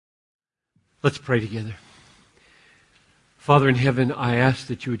Let's pray together. Father in heaven, I ask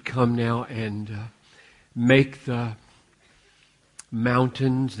that you would come now and make the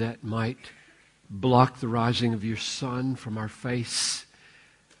mountains that might block the rising of your sun from our face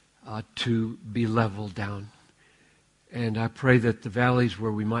to be leveled down. And I pray that the valleys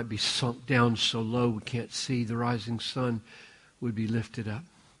where we might be sunk down so low we can't see the rising sun would be lifted up.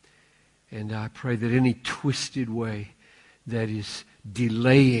 And I pray that any twisted way that is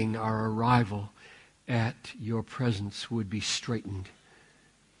delaying our arrival at your presence would be straightened.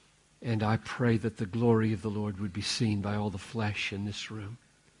 And I pray that the glory of the Lord would be seen by all the flesh in this room.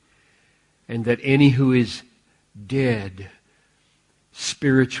 And that any who is dead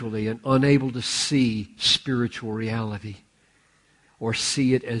spiritually and unable to see spiritual reality or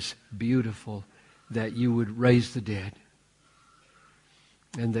see it as beautiful, that you would raise the dead.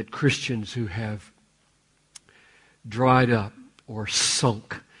 And that Christians who have dried up or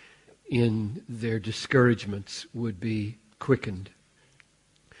sunk in their discouragements would be quickened.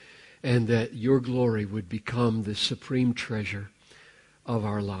 And that your glory would become the supreme treasure of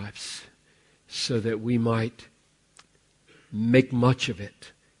our lives, so that we might make much of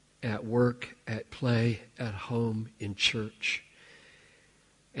it at work, at play, at home, in church,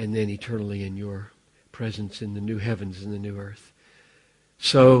 and then eternally in your presence in the new heavens and the new earth.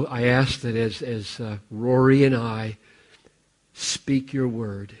 So I ask that as Rory and I speak your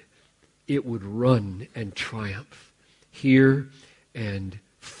word, it would run and triumph here and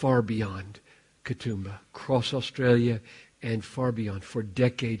far beyond Katoomba, across Australia and far beyond for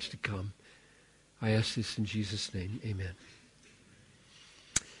decades to come. I ask this in Jesus' name. Amen.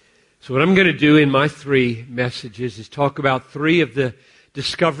 So what I'm going to do in my 3 messages is talk about 3 of the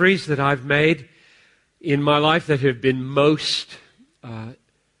discoveries that I've made in my life that have been most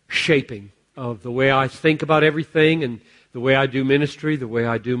shaping of the way I think about everything and the way I do ministry, the way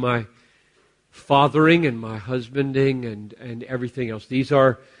I do my fathering and my husbanding and everything else. These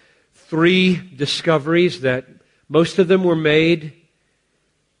are 3 discoveries that most of them were made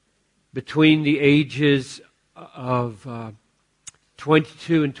between the ages of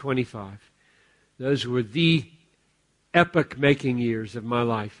 22 and 25. Those were the epoch-making years of my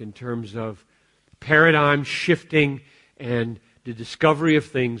life in terms of paradigm shifting and the discovery of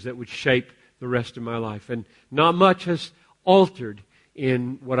things that would shape the rest of my life. And not much has altered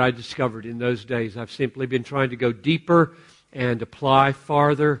in what I discovered in those days. I've simply been trying to go deeper and apply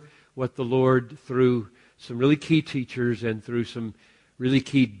farther what the Lord, through some really key teachers and through some really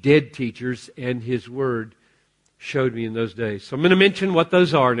key dead teachers and His Word, showed me in those days. So I'm going to mention what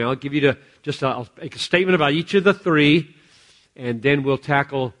those are now. I'll give you I'll make a statement about each of the 3, and then we'll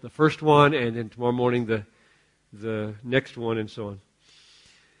tackle the first one, and then tomorrow morning the next one, and so on.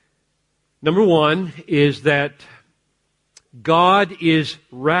 Number 1 is that God is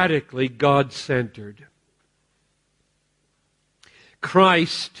radically God-centered.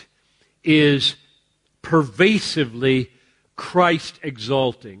 Christ is pervasively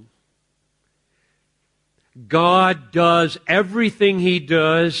Christ-exalting. God does everything He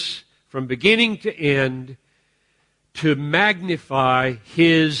does from beginning to end to magnify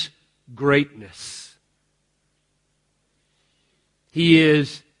His greatness. He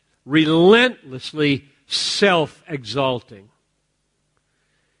is relentlessly self-exalting.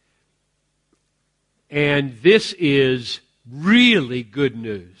 And this is really good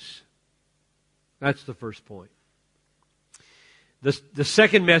news. That's the first point. The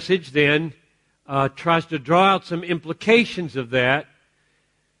second message then tries to draw out some implications of that,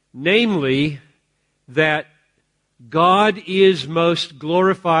 namely that God is most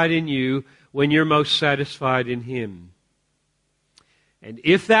glorified in you when you're most satisfied in Him. And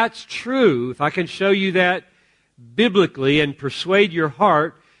if that's true, if I can show you that biblically and persuade your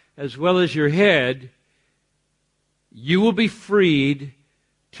heart as well as your head, you will be freed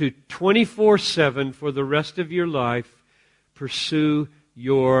to 24/7 for the rest of your life pursue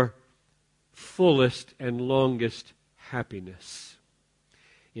your fullest and longest happiness.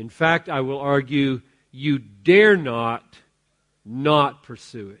 In fact, I will argue you dare not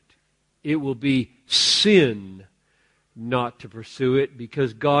pursue it. It will be sin not to pursue it,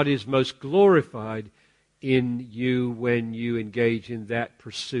 because God is most glorified in you when you engage in that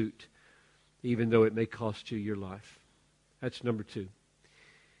pursuit, even though it may cost you your life. That's number 2.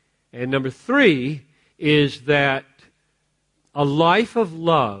 And number 3 is that a life of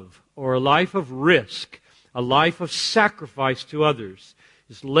love or a life of risk, a life of sacrifice to others,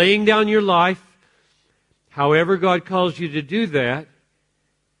 is laying down your life, however God calls you to do that,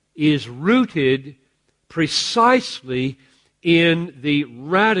 is rooted precisely in the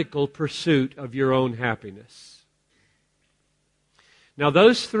radical pursuit of your own happiness. Now,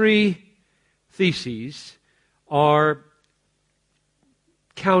 those 3 theses are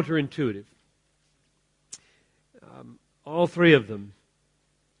counterintuitive. All three of them.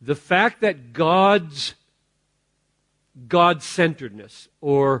 The fact that God's God-centeredness,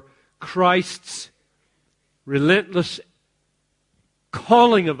 or Christ's relentless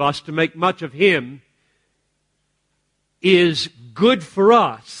calling of us to make much of Him, is good for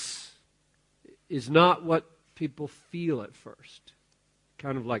us, is not what people feel at first.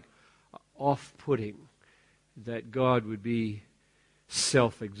 Kind of like off-putting that God would be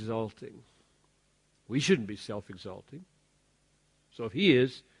self-exalting. We shouldn't be self-exalting. So if He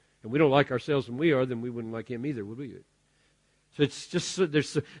is, and we don't like ourselves when we are, then we wouldn't like Him either, would we? So it's just,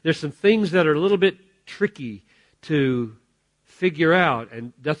 there's some things that are a little bit tricky to figure out,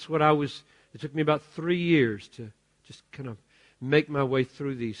 and that's what it took me about 3 years to just kind of make my way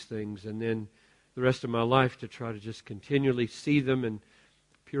through these things, and then the rest of my life to try to just continually see them and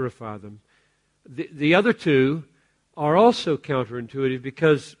purify them. The other two are also counterintuitive,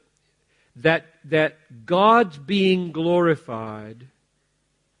 because that God's being glorified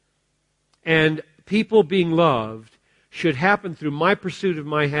and people being loved should happen through my pursuit of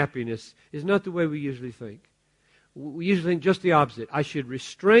my happiness is not the way we usually think. We usually think just the opposite. I should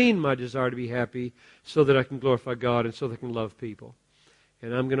restrain my desire to be happy so that I can glorify God and so that I can love people.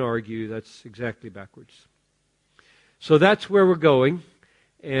 And I'm going to argue that's exactly backwards. So that's where we're going,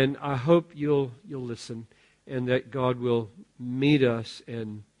 and I hope you'll listen, and that God will meet us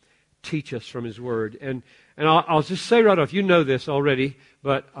and teach us from His Word. And I'll just say right off, you know this already,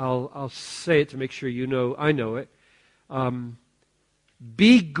 but I'll say it to make sure you know I know it.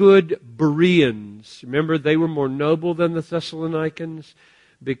 Be good Bereans. Remember, they were more noble than the Thessalonians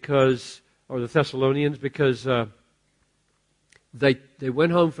because they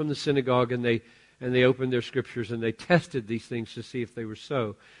went home from the synagogue and they opened their scriptures and they tested these things to see if they were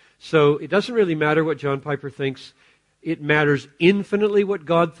so. So it doesn't really matter what John Piper thinks. It matters infinitely what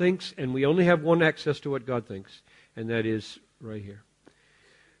God thinks, and we only have one access to what God thinks, and that is right here.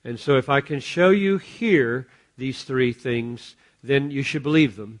 And so if I can show you here these three things, then you should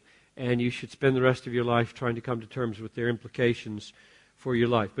believe them, and you should spend the rest of your life trying to come to terms with their implications for your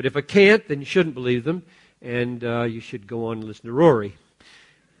life. But if I can't, then you shouldn't believe them, and you should go on and listen to Rory.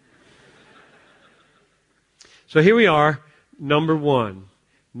 So here we are, number one,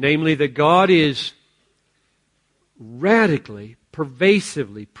 namely that God is radically,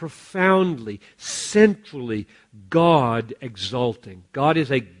 pervasively, profoundly, centrally God-exalting. God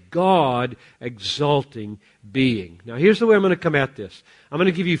is a God-exalting being. Now here's the way I'm going to come at this. I'm going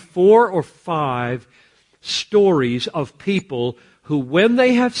to give you 4 or 5 stories of people who, when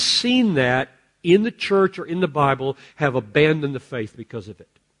they have seen that in the church or in the Bible, have abandoned the faith because of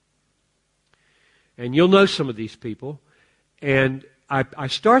it. And you'll know some of these people. And I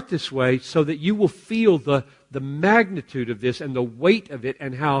start this way so that you will feel the magnitude of this and the weight of it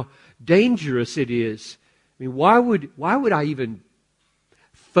and how dangerous it is. I mean, why would I even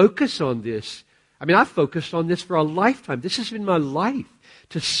focus on this? I mean, I've focused on this for a lifetime. This has been my life.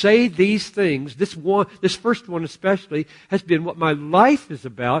 To say these things, this first one especially, has been what my life is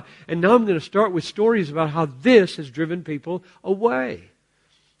about. And now I'm going to start with stories about how this has driven people away.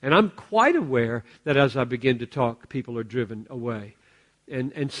 And I'm quite aware that as I begin to talk, people are driven away.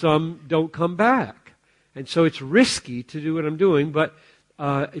 And some don't come back. And so it's risky to do what I'm doing. But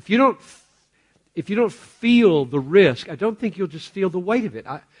if you don't feel the risk, I don't think you'll just feel the weight of it.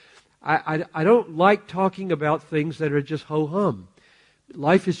 I don't like talking about things that are just ho-hum.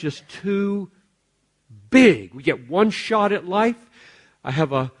 Life is just too big. We get one shot at life. I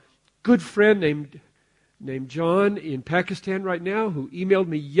have a good friend named John in Pakistan right now who emailed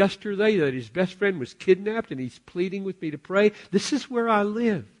me yesterday that his best friend was kidnapped and he's pleading with me to pray. This is where I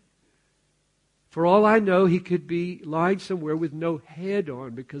live. For all I know, he could be lying somewhere with no head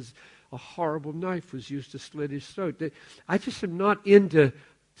on because a horrible knife was used to slit his throat. I just am not into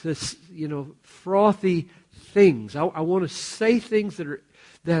frothy things. I want to say things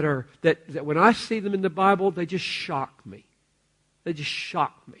that when I see them in the Bible, they just shock me. They just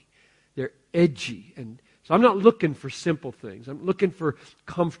shock me. They're edgy, and so I'm not looking for simple things. I'm looking for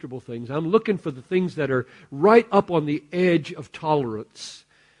comfortable things. I'm looking for the things that are right up on the edge of tolerance.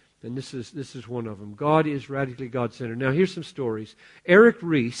 And this is one of them. God is radically God-centered. Now, here's some stories. Eric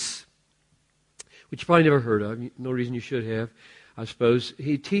Ries, which you probably never heard of. No reason you should have, I suppose.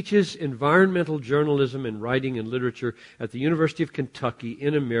 He teaches environmental journalism and writing and literature at the University of Kentucky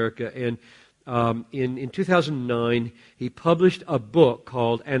in America. And in 2009, he published a book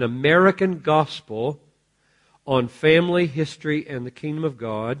called An American Gospel on Family, History, and the Kingdom of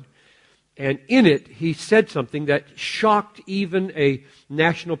God. And in it, he said something that shocked even a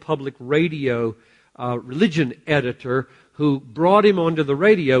National Public Radio religion editor who brought him onto the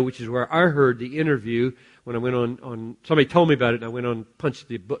radio, which is where I heard the interview when I went on somebody told me about it, and I went on, punched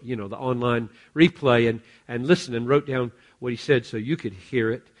the online replay and listened and wrote down what he said so you could hear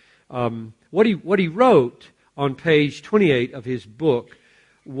it. What he wrote on page 28 of his book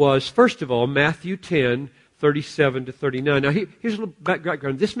was, first of all, Matthew 10:37 to 39. Now, here's a little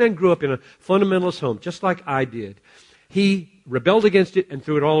background. This man grew up in a fundamentalist home, just like I did. He rebelled against it and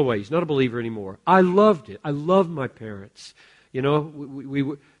threw it all away. He's not a believer anymore. I loved it. I loved my parents. You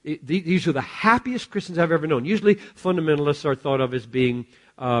know, these are the happiest Christians I've ever known. Usually, fundamentalists are thought of as being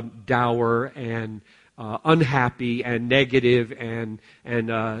dour and unhappy and negative, and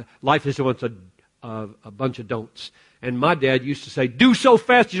life is once a bunch of don'ts. And my dad used to say, "Do so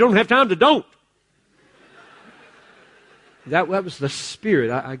fast you don't have time to don't." That was the spirit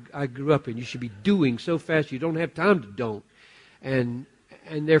I grew up in. You should be doing so fast you don't have time to don't. And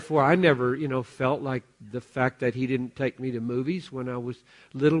therefore I never, felt like the fact that he didn't take me to movies when I was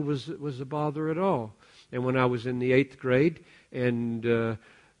little was a bother at all. And when I was in the 8th grade and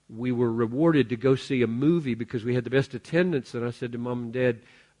we were rewarded to go see a movie because we had the best attendance, and I said to Mom and Dad,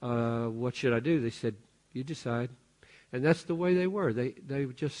 what should I do? They said, "You decide." And that's the way they were. They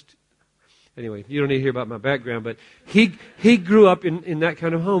just... Anyway, you don't need to hear about my background, but he grew up in that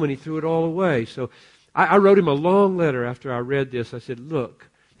kind of home, and he threw it all away. So I wrote him a long letter after I read this. I said, look,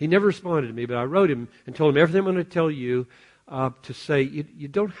 he never responded to me, but I wrote him and told him everything I'm going to tell you, to say you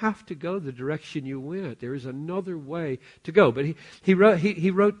don't have to go the direction you went. There is another way to go. But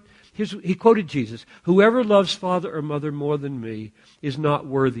he quoted Jesus, "Whoever loves father or mother more than me is not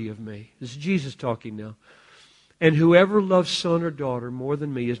worthy of me." This is Jesus talking now. "And whoever loves son or daughter more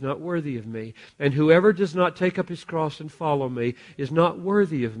than me is not worthy of me. And whoever does not take up his cross and follow me is not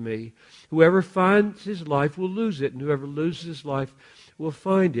worthy of me. Whoever finds his life will lose it, and whoever loses his life will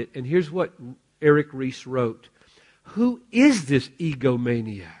find it." And here's what Eric Rees wrote. Who is this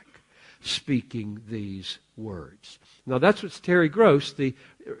egomaniac speaking these words? Now that's what Terry Gross, the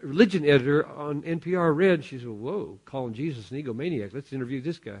religion editor on NPR, read. She said, "Whoa, calling Jesus an egomaniac. Let's interview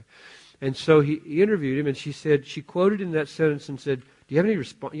this guy." And so he interviewed him, and she quoted in that sentence and said, "Do you have any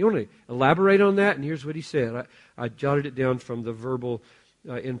response? You want to elaborate on that?" And here's what he said. I jotted it down from the verbal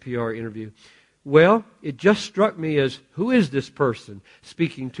NPR interview. "Well, it just struck me as, who is this person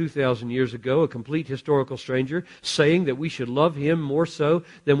speaking 2,000 years ago, a complete historical stranger, saying that we should love him more so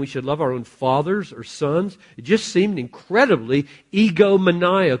than we should love our own fathers or sons? It just seemed incredibly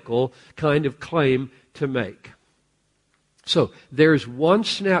egomaniacal kind of claim to make." So there's one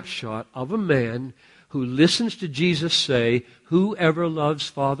snapshot of a man who listens to Jesus say, "Whoever loves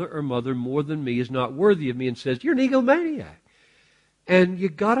father or mother more than me is not worthy of me," and says, "You're an egomaniac." And you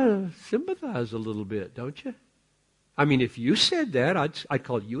got to sympathize a little bit, don't you? I mean, if you said that, I'd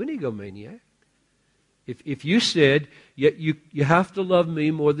call you an egomaniac. If you said, you have to love me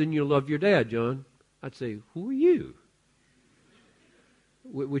more than you love your dad, John, I'd say, who are you?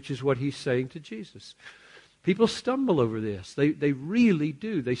 Which is what he's saying to Jesus. People stumble over this. They really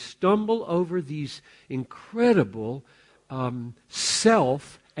do. They stumble over these incredible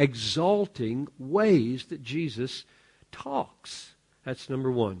self-exalting ways that Jesus talks. That's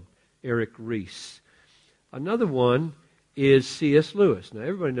number one, Eric Rees. Another one is C.S. Lewis. Now,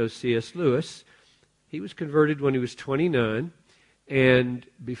 everybody knows C.S. Lewis. He was converted when he was 29. And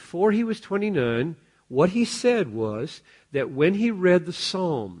before he was 29, what he said was that when he read the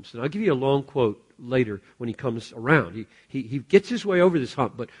Psalms, and I'll give you a long quote later when he comes around. He gets his way over this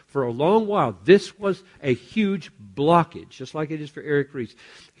hump, but for a long while, this was a huge blockage, just like it is for Eric Rees.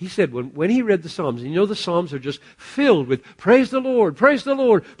 He said when he read the Psalms, and the Psalms are just filled with praise the Lord, praise the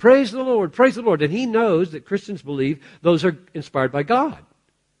Lord, praise the Lord, praise the Lord. And he knows that Christians believe those are inspired by God.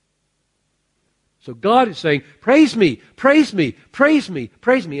 So God is saying, praise me, praise me, praise me,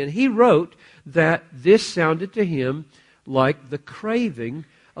 praise me. And he wrote that this sounded to him like the craving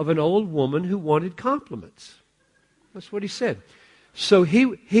of an old woman who wanted compliments. That's what he said. So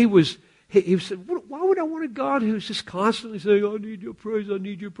he said, why would I want a God who's just constantly saying, "I need your praise, I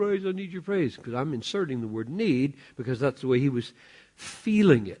need your praise, I need your praise"? Because I'm inserting the word need, because that's the way he was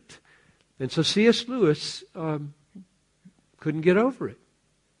feeling it. And so C.S. Lewis couldn't get over it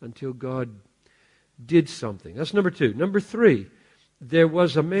until God did something. That's number two. Number three, there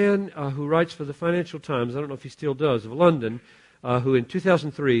was a man who writes for the Financial Times, I don't know if he still does, of London, who in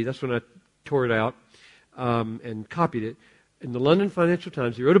 2003, that's when I tore it out and copied it, in the London Financial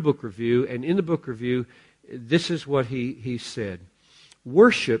Times, he wrote a book review, and in the book review, this is what he said.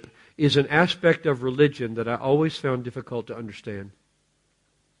 "Worship is an aspect of religion that I always found difficult to understand.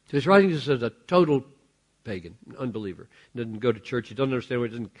 So he's writing this as a total pagan, an unbeliever. He doesn't go to church. He doesn't understand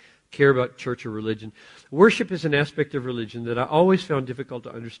what, he doesn't care about church or religion. Worship is an aspect of religion that I always found difficult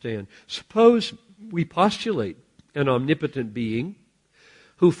to understand. Suppose we postulate an omnipotent being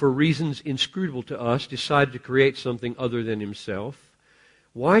who, for reasons inscrutable to us, decided to create something other than himself.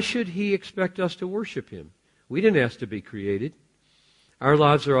 Why should he expect us to worship him? We didn't ask to be created. Our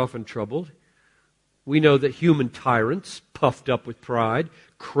lives are often troubled. We know that human tyrants, puffed up with pride,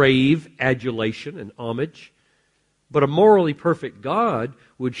 crave adulation and homage. But a morally perfect God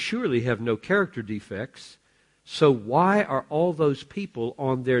would surely have no character defects. So why are all those people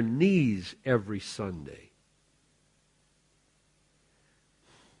on their knees every Sunday?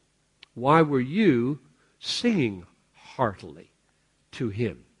 Why were you singing heartily to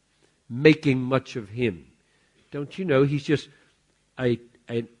him, making much of him? Don't you know he's just an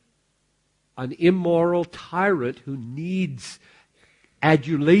immoral tyrant who needs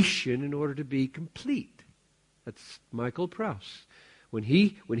adulation in order to be complete? That's Michael Prouse. When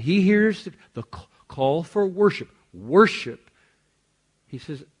he hears the call for worship, he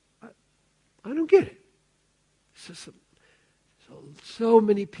says, I don't get it. So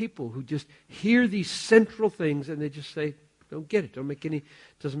many people who just hear these central things and they just say, don't get it.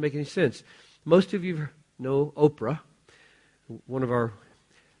 Doesn't make any sense. Most of you know Oprah, one of our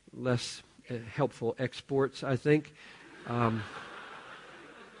less helpful exports, I think. Oprah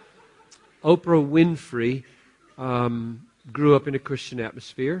Winfrey grew up in a Christian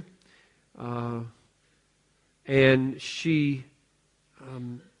atmosphere, and she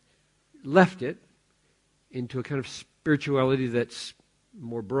left it into a kind of spirituality that's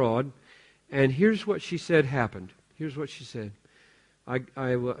more broad. And here's what she said happened. Here's what she said.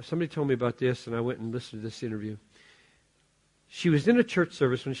 Somebody told me about this, and I went and listened to this interview. She was in a church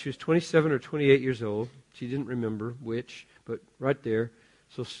service when she was 27 or 28 years old. She didn't remember which, but right there.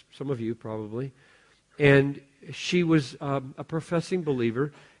 So some of you probably. And she was a professing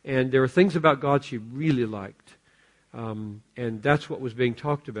believer, and there were things about God she really liked. And that's what was being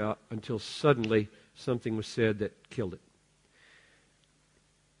talked about until suddenly something was said that killed it.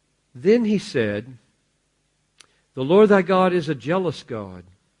 Then he said, "The Lord thy God is a jealous God."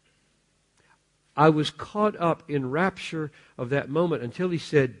 I was caught up in rapture of that moment until he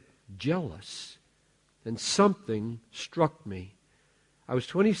said, jealous. And something struck me. I was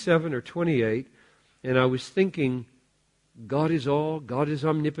 27 or 28, and I was thinking, God is all, God is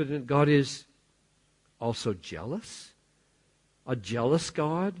omnipotent, God is also jealous? A jealous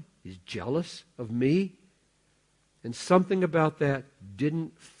God is jealous of me? And something about that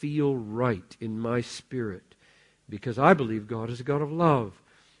didn't feel right in my spirit, because I believe God is a God of love,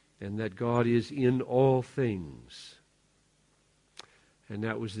 and that God is in all things. And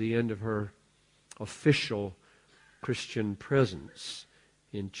that was the end of her official Christian presence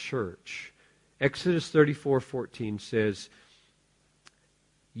in church. Exodus 34:14 says,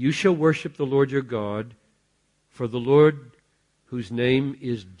 "You shall worship the Lord your God, for the Lord whose name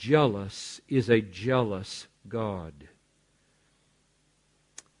is jealous is a jealous God."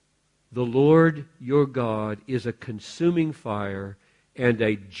 The Lord your God is a consuming fire and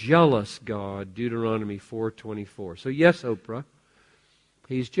a jealous God, Deuteronomy 4:24. So yes, Oprah,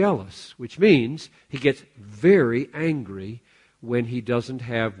 he's jealous, which means he gets very angry when he doesn't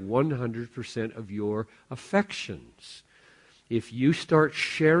have 100% of your affections. If you start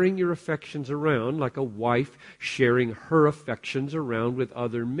sharing your affections around, like a wife sharing her affections around with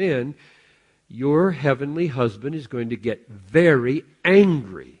other men, your heavenly husband is going to get very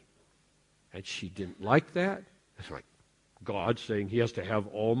angry. And she didn't like that. It's like God saying he has to have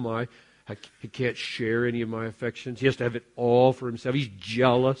he can't share any of my affections. He has to have it all for himself. He's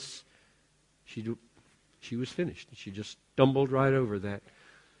jealous. She was finished. She just stumbled right over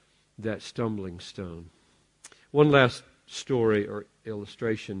that stumbling stone. One last story or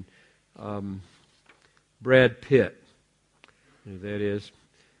illustration. Brad Pitt, you know who that is,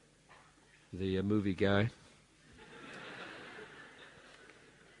 the movie guy.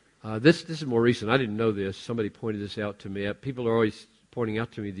 This is more recent. I didn't know this. Somebody pointed this out to me. People are always pointing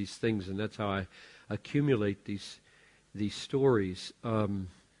out to me these things, and that's how I accumulate these stories.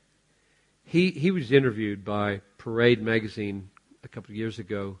 He was interviewed by Parade magazine a couple of years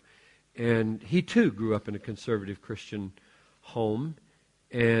ago, and he too grew up in a conservative Christian home.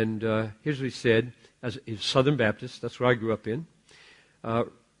 And here's what he said: as a Southern Baptist, that's what I grew up in.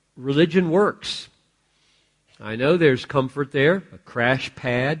 Religion works. I know there's comfort there, a crash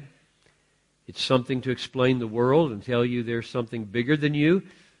pad. It's something to explain the world and tell you there's something bigger than you,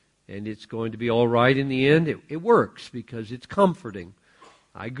 and it's going to be all right in the end. It works because it's comforting.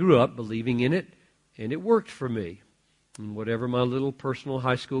 I grew up believing in it, and it worked for me. and whatever my little personal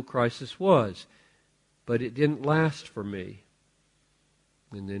high school crisis was. But it didn't last for me.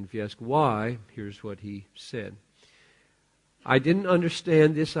 And then if you ask why, here's what he said. I didn't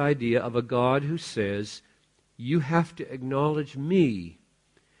understand this idea of a God who says, you have to acknowledge me.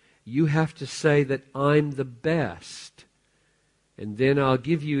 You have to say that I'm the best. And then I'll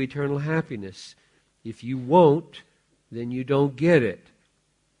give you eternal happiness. If you won't, then you don't get it.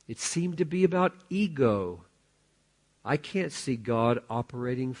 It seemed to be about ego. I can't see God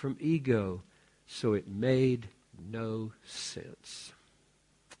operating from ego. So it made no sense.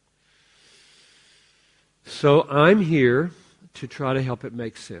 So I'm here to try to help it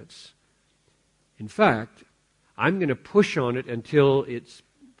make sense. In fact, I'm going to push on it until it's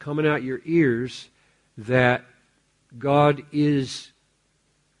coming out your ears that God is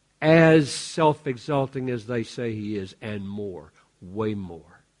as self-exalting as they say He is, and more, way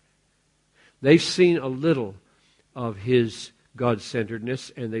more. They've seen a little of His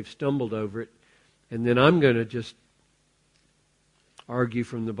God-centeredness, and they've stumbled over it. And then I'm going to just argue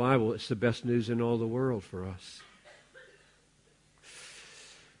from the Bible it's the best news in all the world for us.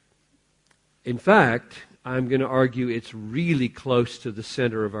 In fact, I'm going to argue it's really close to the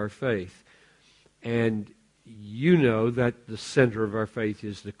center of our faith. And you know that the center of our faith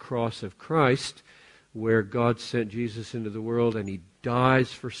is the cross of Christ, where God sent Jesus into the world and He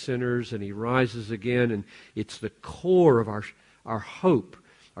dies for sinners and He rises again. And it's the core of our hope.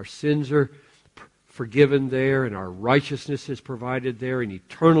 Our sins are forgiven there, and our righteousness is provided there, and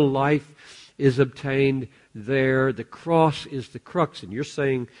eternal life is obtained there. The cross is the crux. And you're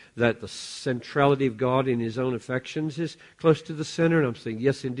saying that the centrality of God in His own affections is close to the center? And I'm saying,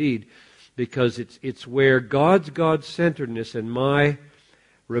 yes, indeed, because it's where God's God-centeredness and my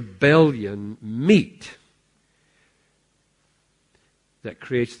rebellion meet that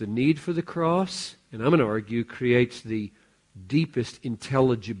creates the need for the cross, and I'm going to argue creates the deepest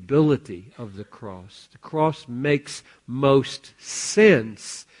intelligibility of the cross. The cross makes most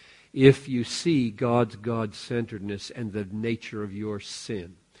sense if you see God's God-centeredness and the nature of your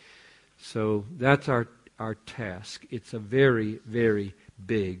sin. So that's our task. It's a very, very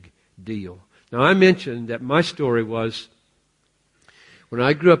big deal. Now, I mentioned that my story was when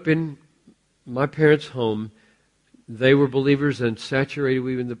I grew up in my parents' home, they were believers and saturated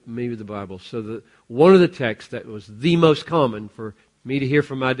me with the Bible. So one of the texts that was the most common for me to hear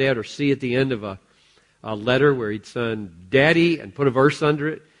from my dad or see at the end of a letter where he'd sign Daddy and put a verse under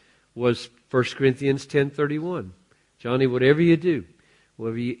it was 1 Corinthians 10:31. Johnny, whatever you do,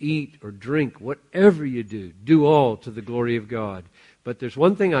 whether you eat or drink, whatever you do, do all to the glory of God. But there's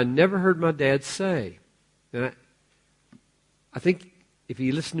one thing I never heard my dad say. And I think if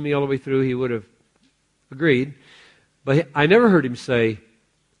he listened to me all the way through, he would have agreed. But I never heard him say,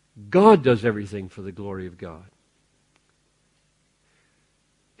 God does everything for the glory of God.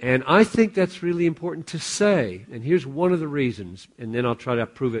 And I think that's really important to say. And here's one of the reasons, and then I'll try to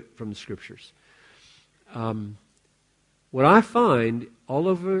prove it from the Scriptures. What I find all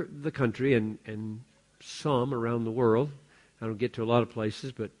over the country and some around the world, I don't get to a lot of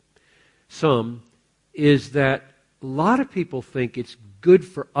places, but some, is that a lot of people think it's good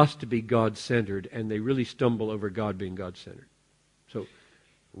for us to be God-centered, and they really stumble over God being God-centered. So,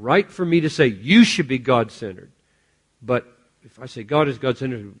 right for me to say, you should be God-centered. But if I say God is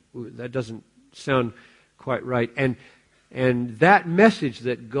God-centered, that doesn't sound quite right. And that message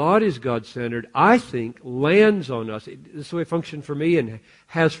that God is God-centered, I think, lands on us. This is the way it functioned for me and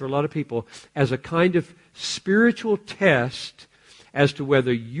has for a lot of people, as a kind of spiritual test as to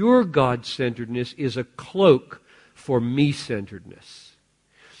whether your God-centeredness is a cloak for me-centeredness.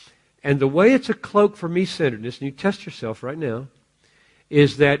 And the way it's a cloak for me-centeredness, and you test yourself right now,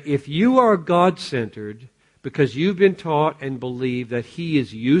 is that if you are God-centered because you've been taught and believe that He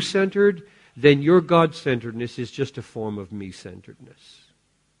is you-centered, then your God-centeredness is just a form of me-centeredness.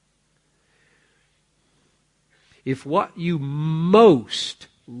 If what you most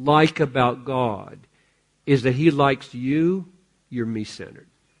like about God is that He likes you, you're me-centered.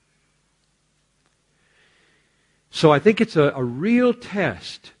 So I think it's a real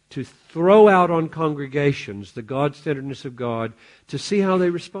test to throw out on congregations the God-centeredness of God to see how they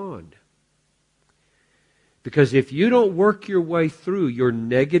respond. Because if you don't work your way through your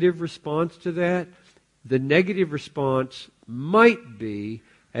negative response to that, the negative response might be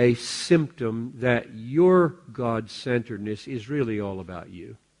a symptom that your God-centeredness is really all about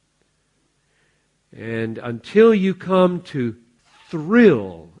you. And until you come to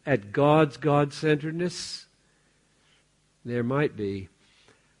thrill at God's God-centeredness, there might be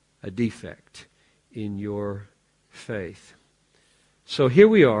a defect in your faith. So here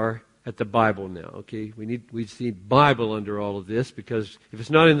we are at the Bible now, okay? We see Bible under all of this, because if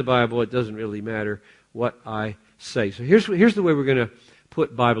it's not in the Bible, it doesn't really matter what I say. So here's the way we're going to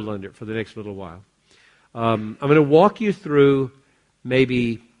put Bible under it for the next little while. I'm going to walk you through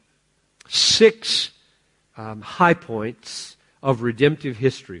maybe 6 high points of redemptive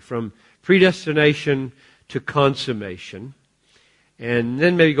history, from predestination to consummation, and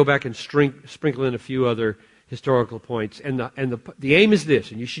then maybe go back and sprinkle in a few other historical points. And the aim is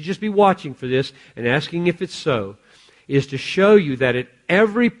this, and you should just be watching for this and asking if it's so, is to show you that at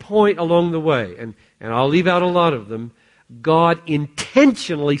every point along the way, and I'll leave out a lot of them, God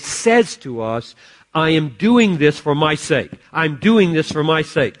intentionally says to us, I am doing this for my sake. I'm doing this for my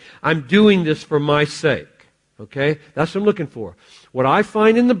sake. I'm doing this for my sake. Okay? That's what I'm looking for. What I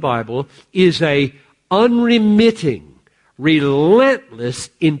find in the Bible is a unremitting, relentless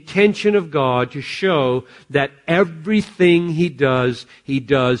intention of God to show that everything He does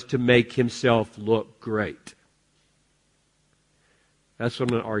to make Himself look great. That's what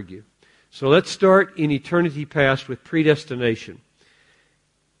I'm going to argue. So let's start in eternity past with predestination.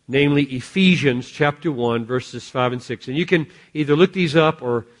 Namely, Ephesians chapter 1, verses 5 and 6. And you can either look these up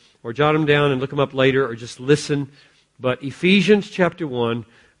or jot them down and look them up later, or just listen. But Ephesians chapter 1,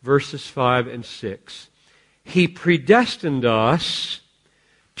 verses 5 and 6. He predestined us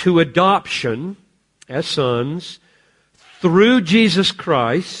to adoption as sons through Jesus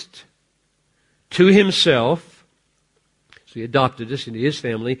Christ to Himself. So He adopted us into His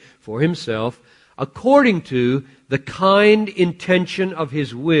family for Himself, according to the kind intention of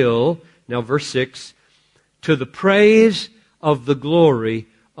His will, now verse 6, to the praise of the glory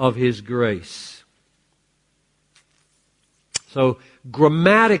of His grace. So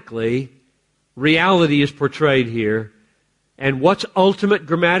grammatically, reality is portrayed here. And what's ultimate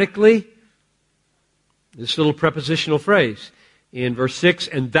grammatically? This little prepositional phrase in verse 6,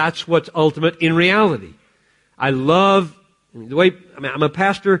 and that's what's ultimate in reality. I love the way, I'm a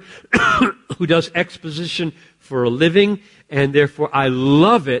pastor who does exposition for a living, and therefore I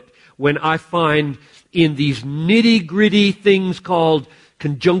love it when I find in these nitty-gritty things called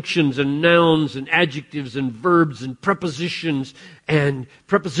conjunctions and nouns and adjectives and verbs and prepositions and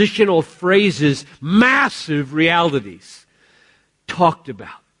prepositional phrases, massive realities talked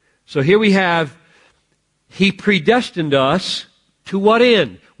about. So here we have, He predestined us to what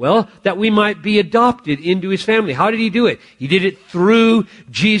end? Well, that we might be adopted into His family. How did He do it? He did it through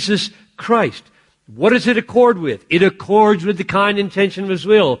Jesus Christ. What does it accord with? It accords with the kind intention of His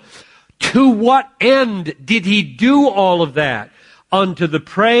will. To what end did He do all of that? Unto the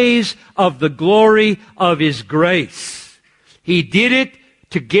praise of the glory of His grace. He did it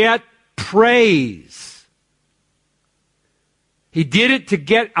to get praise. He did it to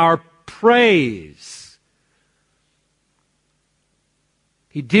get our praise.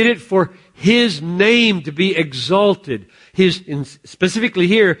 He did it for His name to be exalted. Specifically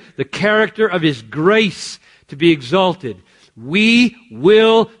here, the character of His grace to be exalted. We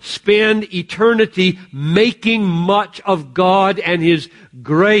will spend eternity making much of God and His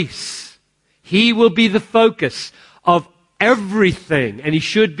grace. He will be the focus of everything, and He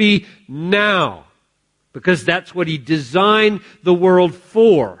should be now, because that's what He designed the world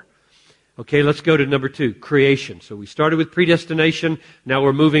for. Okay, let's go to number 2, creation. So we started with predestination. Now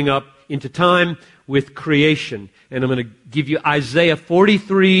we're moving up into time with creation. And I'm going to give you Isaiah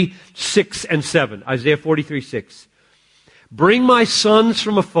 43, 6 and 7. Isaiah 43, 6. Bring my sons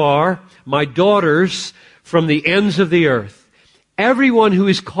from afar, my daughters from the ends of the earth. Everyone who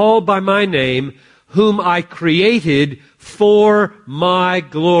is called by my name, whom I created for my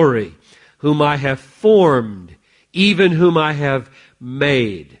glory, whom I have formed, even whom I have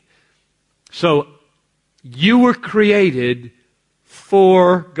made. So, you were created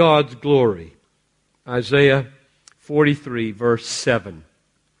for God's glory. Isaiah 43, verse 7.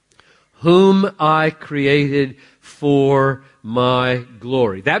 Whom I created for my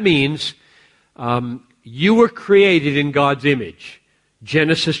glory. That means you were created in God's image.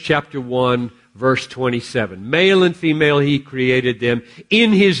 Genesis chapter 1, verse 27. Male and female, He created them.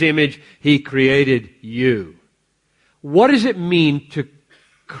 In His image, He created you. What does it mean to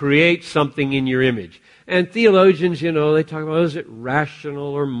create something in your image? And theologians, they talk about, is it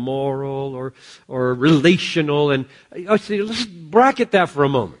rational or moral or relational? And let's bracket that for a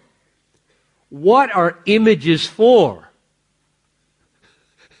moment. What are images for?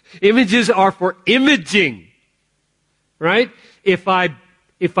 Images are for imaging, right? If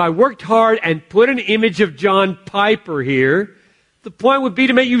I worked hard and put an image of John Piper here, the point would be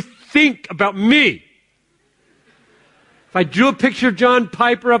to make you think about me. If I drew a picture of John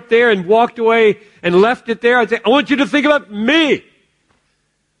Piper up there and walked away and left it there, I'd say, I want you to think about me.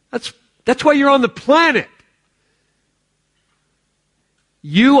 That's why you're on the planet.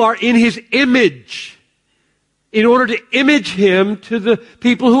 You are in His image in order to image Him to the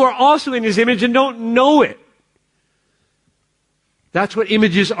people who are also in His image and don't know it. That's what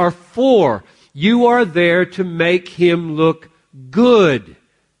images are for. You are there to make Him look good.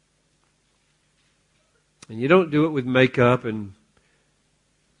 And you don't do it with makeup and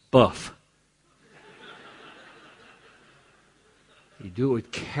buff. You do it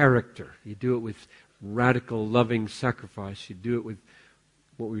with character. You do it with radical, loving sacrifice. You do it with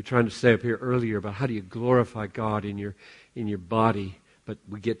what we were trying to say up here earlier about how do you glorify God in your body. But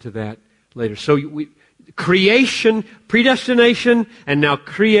we get to that later. So creation, predestination, and now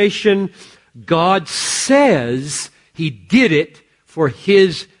creation. God says He did it for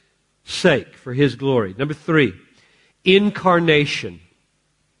His sake, for His glory. Number 3, incarnation.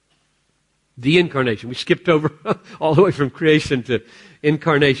 The incarnation. We skipped over all the way from creation to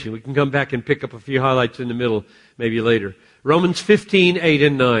incarnation. We can come back and pick up a few highlights in the middle maybe later. Romans 15, 8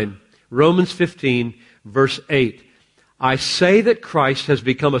 and 9. Romans 15, verse 8. I say that Christ has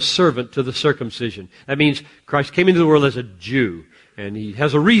become a servant to the circumcision. That means Christ came into the world as a Jew, and He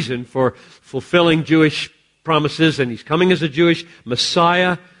has a reason for fulfilling Jewish promises, and He's coming as a Jewish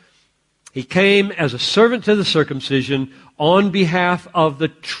Messiah. He came as a servant to the circumcision on behalf of the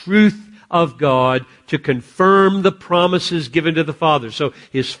truth of God to confirm the promises given to the Father. So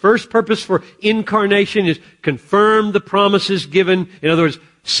His first purpose for incarnation is confirm the promises given. In other words,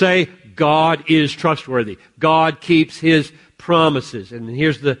 say God is trustworthy. God keeps His promises. And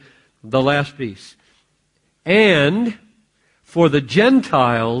here's the last piece. And for the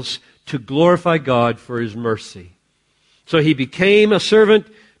Gentiles to glorify God for His mercy. So He became a servant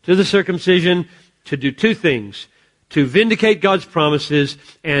to the circumcision to do two things: to vindicate God's promises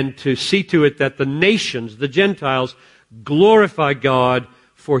and to see to it that the nations, the Gentiles, glorify God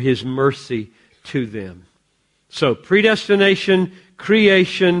for His mercy to them. So predestination,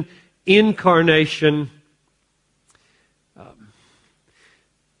 creation, incarnation.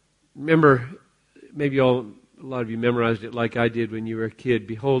 Remember, maybe a lot of you memorized it like I did when you were a kid.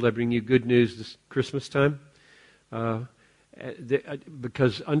 Behold, I bring you good news this Christmas time.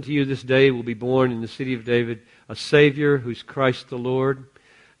 Because unto you this day will be born in the city of David a Savior who's Christ the Lord.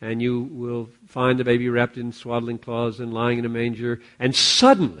 And you will find the baby wrapped in swaddling cloths and lying in a manger. And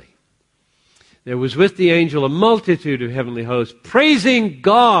suddenly there was with the angel a multitude of heavenly hosts praising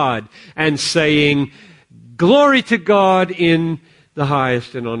God and saying, Glory to God in the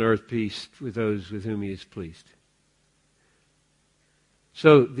highest, and on earth peace with those with whom He is pleased.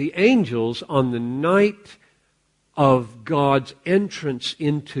 So the angels on the night of God's entrance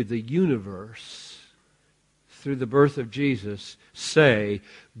into the universe through the birth of Jesus say,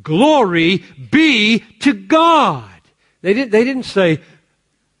 Glory be to God. They didn't say,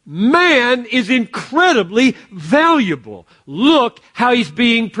 man is incredibly valuable. Look how he's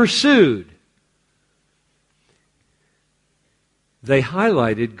being pursued. They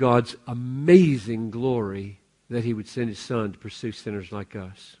highlighted God's amazing glory that He would send His Son to pursue sinners like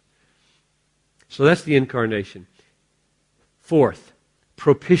us. So that's the incarnation. Fourth,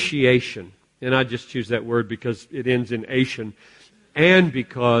 propitiation. And I just choose that word because it ends in ation, and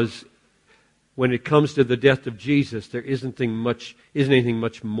because when it comes to the death of Jesus, there isn't anything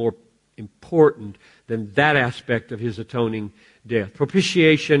much more important than that aspect of His atoning death.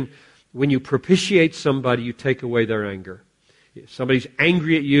 Propitiation, when you propitiate somebody, you take away their anger. If somebody's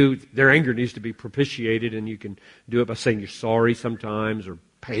angry at you, their anger needs to be propitiated, and you can do it by saying you're sorry sometimes, or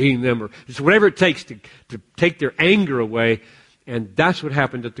paying them, or just whatever it takes to take their anger away. And that's what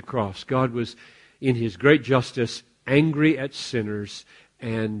happened at the cross. God was, in His great justice, angry at sinners,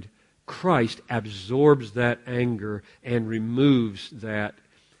 and Christ absorbs that anger and removes that.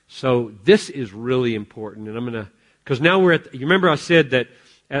 So this is really important. And because now you remember I said that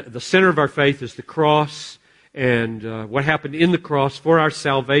at the center of our faith is the cross, and what happened in the cross for our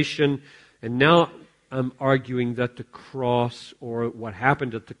salvation. And now I'm arguing that the cross, or what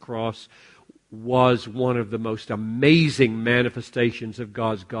happened at the cross, was one of the most amazing manifestations of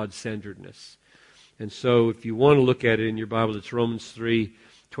God's God-centeredness. And so if you want to look at it in your Bible, it's Romans 3,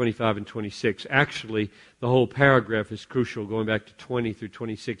 25 and 26. Actually, the whole paragraph is crucial, going back to 20 through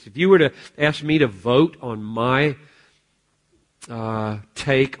 26. If you were to ask me to vote on my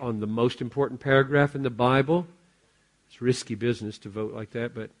take on the most important paragraph in the Bible, it's risky business to vote like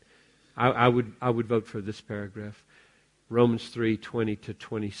that, but I would vote for this paragraph. Romans 3, 20 to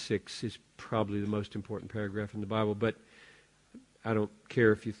 26 is probably the most important paragraph in the Bible, but I don't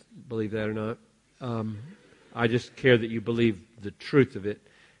care if you believe that or not. I just care that you believe the truth of it,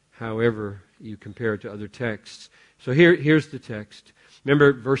 however you compare it to other texts. So here's the text.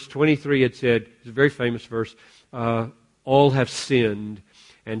 Remember, verse 23 had said, it's a very famous verse, all have sinned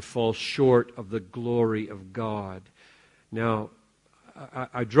and fall short of the glory of God. Now,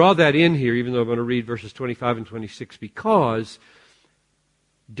 I draw that in here, even though I'm going to read verses 25 and 26, because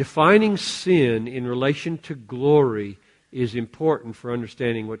defining sin in relation to glory is important for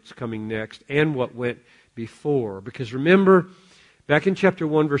understanding what's coming next and what went before. Because remember, back in chapter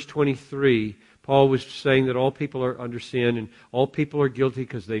 1, verse 23, Paul was saying that all people are under sin and all people are guilty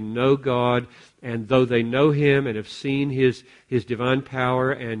because they know God, and though they know Him and have seen His divine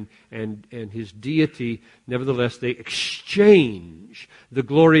power and His deity, nevertheless they exchange the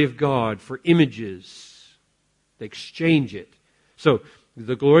glory of God for images. They exchange it. So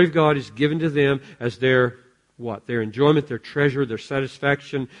the glory of God is given to them as their what? Their enjoyment, their treasure, their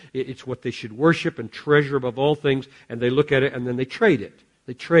satisfaction. It's what they should worship and treasure above all things, and they look at it and then they trade it.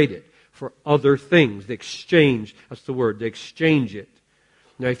 They trade it for other things. They exchange. That's the word. They exchange it.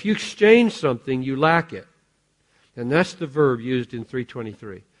 Now, if you exchange something, you lack it. And that's the verb used in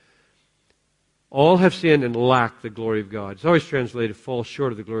 3:23. All have sinned and lack the glory of God. It's always translated fall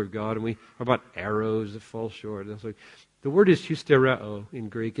short of the glory of God. And we are about arrows that fall short. The word is hystereo in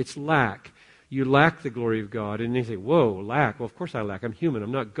Greek. It's lack. You lack the glory of God. And you say, whoa, lack. Well, of course I lack. I'm human.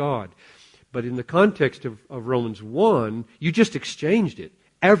 I'm not God. But in the context of Romans 1, you just exchanged it.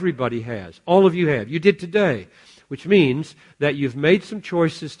 Everybody has. All of you have. You did today. Which means that you've made some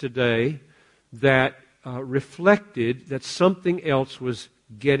choices today that reflected that something else was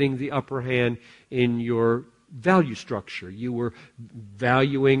getting the upper hand in your value structure. You were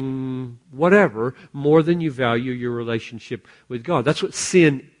valuing whatever more than you value your relationship with God. That's what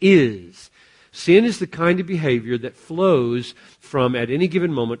sin is. Sin is the kind of behavior that flows from, at any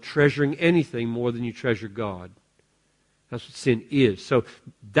given moment, treasuring anything more than you treasure God. That's what sin is. So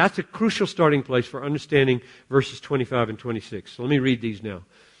that's a crucial starting place for understanding verses 25 and 26. So let me read these now.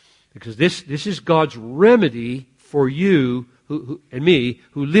 Because this is God's remedy for you and me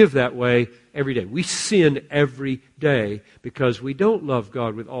who live that way every day. We sin every day because we don't love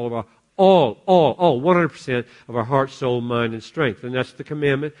God with all of our, 100% of our heart, soul, mind, and strength. And that's the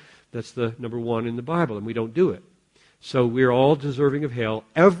commandment. That's the number one in the Bible, and we don't do it. So we're all deserving of hell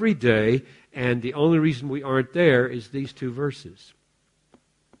every day, and the only reason we aren't there is these two verses.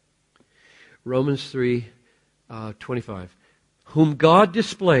 Romans 3:25. Whom God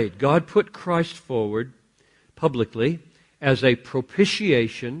displayed, God put Christ forward publicly as a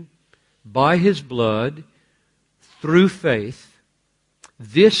propitiation by His blood through faith.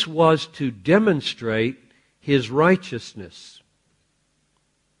 This was to demonstrate His righteousness.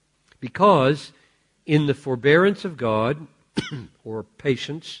 Because in the forbearance of God, or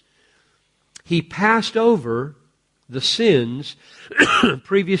patience, He passed over the sins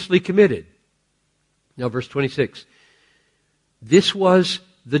previously committed. Now, verse 26. This was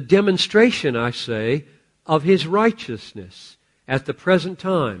the demonstration, I say, of His righteousness at the present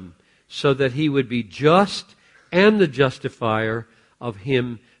time, so that He would be just and the justifier of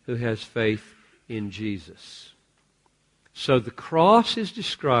him who has faith in Jesus. So the cross is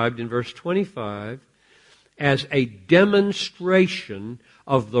described in verse 25 as a demonstration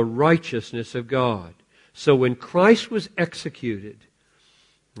of the righteousness of God. So when Christ was executed,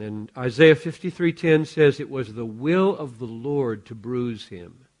 and Isaiah 53:10 says it was the will of the Lord to bruise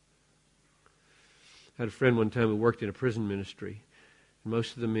Him. I had a friend one time who worked in a prison ministry.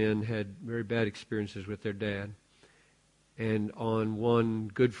 Most of the men had very bad experiences with their dad. And on one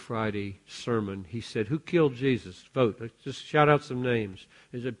Good Friday sermon, he said, "Who killed Jesus? Vote. Let's just shout out some names."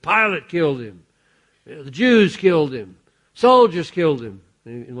 He said, "Pilate killed Him. The Jews killed Him. Soldiers killed Him."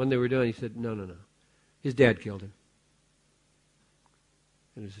 And when they were done, he said, No. His dad killed Him."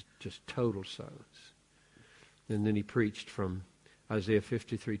 And it was just total silence. And then he preached from Isaiah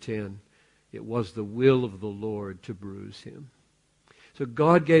 53:10. It was the will of the Lord to bruise Him. So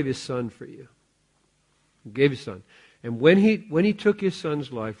God gave His Son for you. He gave His Son. And when he took His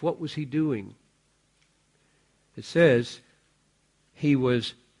Son's life, what was He doing? It says He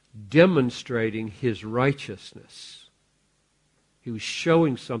was demonstrating His righteousness. He was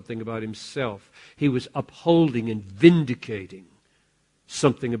showing something about Himself. He was upholding and vindicating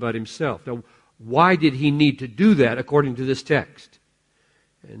something about Himself. Now, why did He need to do that according to this text?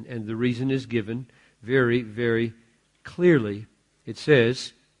 And the reason is given very, very clearly. It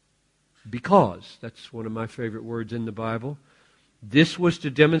says, because, that's one of my favorite words in the Bible. This was to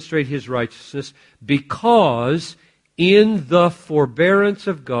demonstrate His righteousness because in the forbearance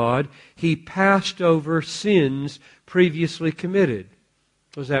of God, He passed over sins previously committed.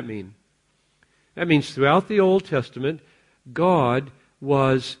 What does that mean? That means throughout the Old Testament, God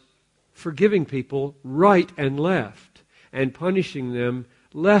was forgiving people right and left. and punishing them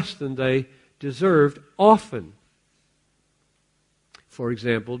less than they deserved often. For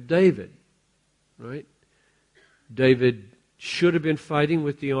example, David, right? David should have been fighting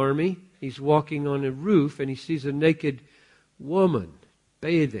with the army. He's walking on a roof and he sees a naked woman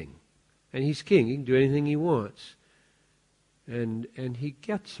bathing. And he's king. He can do anything he wants. And he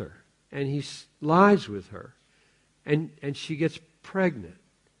gets her. And he lies with her. And she gets pregnant.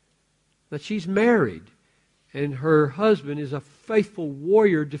 But she's married. And her husband is a faithful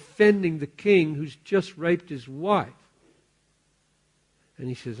warrior defending the king who's just raped his wife. And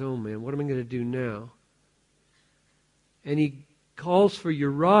he says, oh man, what am I going to do now? And he calls for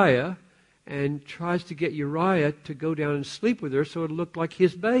Uriah and tries to get Uriah to go down and sleep with her so it looked like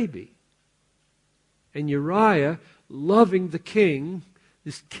his baby. And Uriah, loving the king,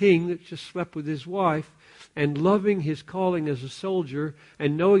 this king that just slept with his wife, and loving his calling as a soldier,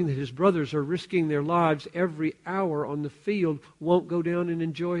 and knowing that his brothers are risking their lives every hour on the field, won't go down and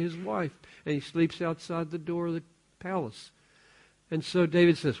enjoy his wife. And he sleeps outside the door of the palace. And so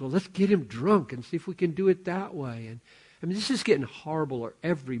David says, well, let's get him drunk and see if we can do it that way. And I mean, this is getting horrible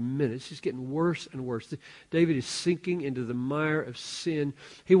every minute. It's just getting worse and worse. David is sinking into the mire of sin.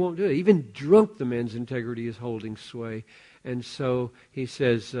 He won't do it. Even drunk, the man's integrity is holding sway. And so he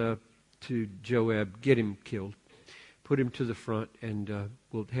says to Joab, get him killed. Put him to the front and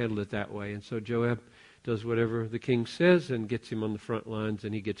we'll handle it that way. And so Joab does whatever the king says and gets him on the front lines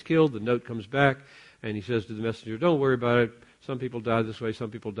and he gets killed. The note comes back and he says to the messenger, don't worry about it. Some people die this way, some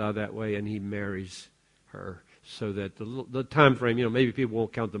people die that way. And he marries her. So that the time frame, maybe people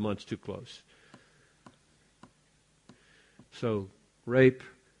won't count the months too close. So, rape,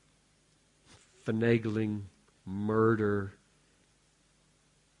 finagling, murder.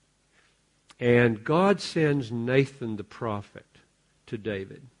 And God sends Nathan the prophet to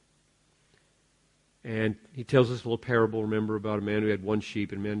David. And he tells us a little parable, remember, about a man who had one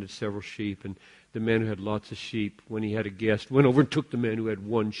sheep and a man who had several sheep. And the man who had lots of sheep, when he had a guest, went over and took the man who had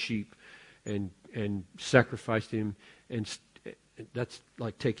one sheep and sacrificed him. And that's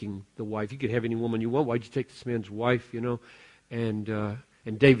like taking the wife. You could have any woman you want. Why'd you take this man's wife, And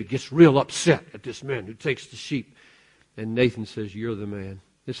David gets real upset at this man who takes the sheep. And Nathan says, you're the man.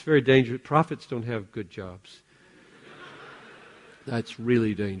 It's very dangerous. Prophets don't have good jobs. That's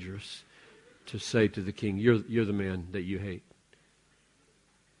really dangerous to say to the king, you're the man that you hate.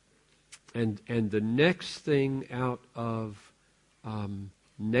 And the next thing out of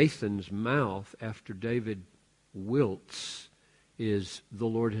Nathan's mouth after David wilts is, the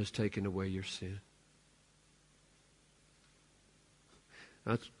Lord has taken away your sin.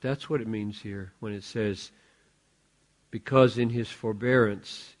 That's what it means here when it says, because in His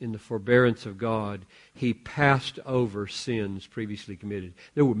forbearance, in the forbearance of God, He passed over sins previously committed.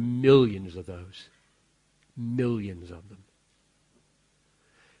 There were millions of those. Millions of them.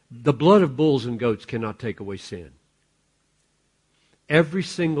 The blood of bulls and goats cannot take away sin. Every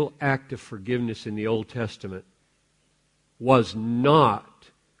single act of forgiveness in the Old Testament was not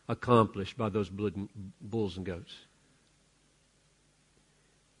accomplished by those bulls and goats.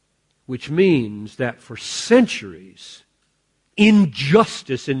 Which means that for centuries,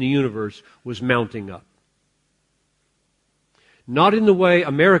 injustice in the universe was mounting up. Not in the way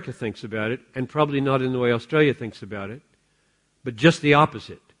America thinks about it, and probably not in the way Australia thinks about it, but just the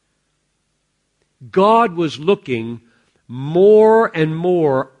opposite. God was looking more and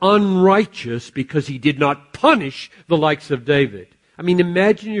more unrighteous because He did not punish the likes of David. I mean,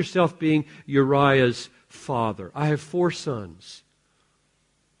 imagine yourself being Uriah's father. I have 4 sons.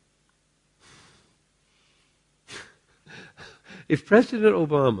 If President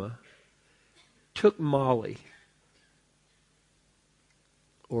Obama took Molly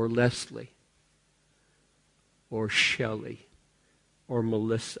or Leslie or Shelley or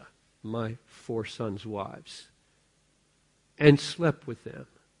Melissa, my 4 sons' wives, and slept with them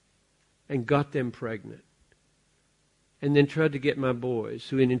and got them pregnant, and then tried to get my boys,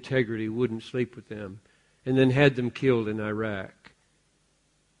 who in integrity wouldn't sleep with them, and then had them killed in Iraq.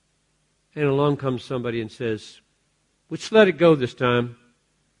 And along comes somebody and says, let's let it go this time.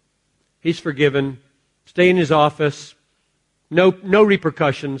 He's forgiven. Stay in his office. No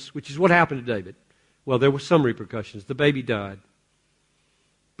repercussions, which is what happened to David. Well, there were some repercussions. The baby died.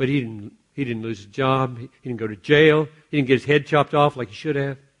 But he didn't lose his job. He didn't go to jail. He didn't get his head chopped off like he should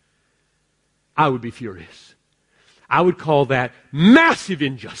have. I would be furious. I would call that massive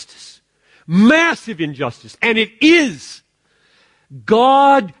injustice. Massive injustice. And it is.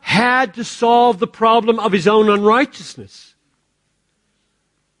 God had to solve the problem of His own unrighteousness.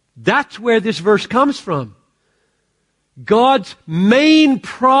 That's where this verse comes from. God's main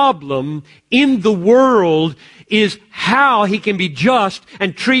problem in the world is how He can be just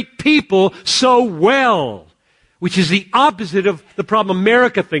and treat people so well, which is the opposite of the problem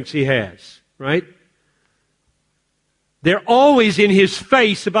America thinks He has, right? They're always in His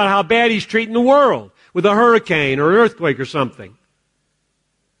face about how bad He's treating the world with a hurricane or an earthquake or something.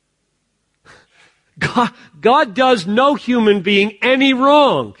 God does no human being any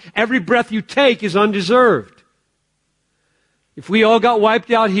wrong. Every breath you take is undeserved. If we all got wiped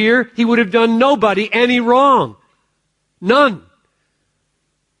out here, He would have done nobody any wrong. None.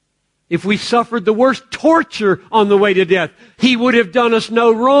 If we suffered the worst torture on the way to death, He would have done us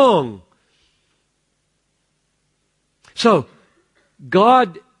no wrong. So,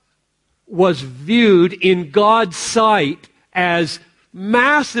 God was viewed in God's sight as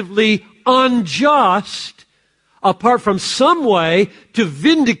massively unjust, apart from some way to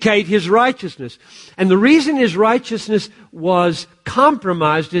vindicate His righteousness. And the reason His righteousness was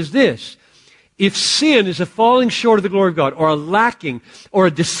compromised is this. If sin is a falling short of the glory of God, or a lacking, or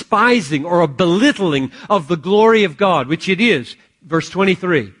a despising, or a belittling of the glory of God, which it is, verse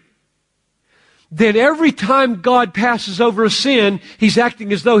 23, then every time God passes over a sin, He's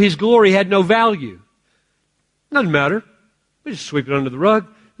acting as though His glory had no value. Doesn't matter. We just sweep it under the rug.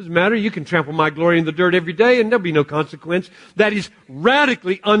 Doesn't matter. You can trample my glory in the dirt every day and there'll be no consequence. That is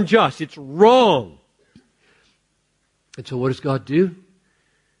radically unjust. It's wrong. And so what does God do?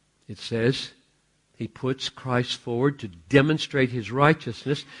 It says He puts Christ forward to demonstrate His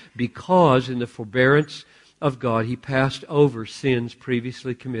righteousness because in the forbearance of God He passed over sins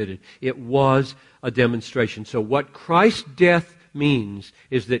previously committed. It was a demonstration. So what Christ's death means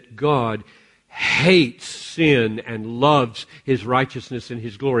is that God hates sin and loves His righteousness and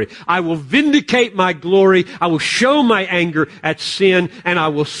His glory. I will vindicate my glory. I will show my anger at sin, and I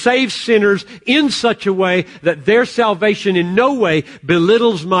will save sinners in such a way that their salvation in no way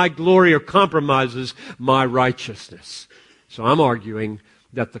belittles my glory or compromises my righteousness. So I'm arguing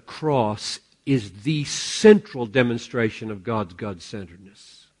that the cross is the central demonstration of God's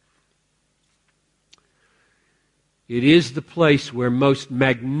God-centeredness. It is the place where most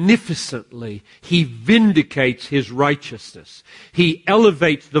magnificently He vindicates His righteousness. He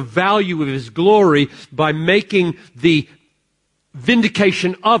elevates the value of His glory by making the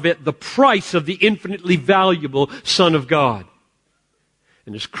vindication of it the price of the infinitely valuable Son of God.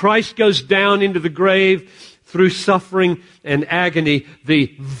 And as Christ goes down into the grave through suffering and agony,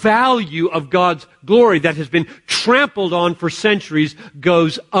 the value of God's glory that has been trampled on for centuries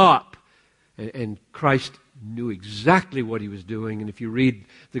goes up. And Christ knew exactly what He was doing. And if you read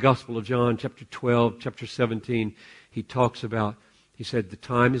the Gospel of John, chapter 12, chapter 17, He talks about, He said, the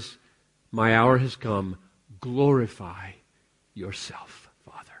time is, my hour has come, glorify yourself,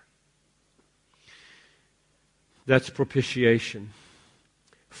 Father. That's propitiation.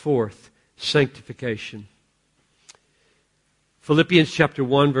 Fourth, sanctification. Philippians chapter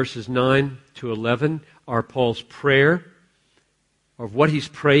 1, verses 9 to 11 are Paul's prayer of what he's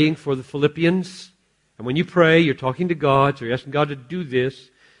praying for the Philippians. And when you pray, you're talking to God, so you're asking God to do this.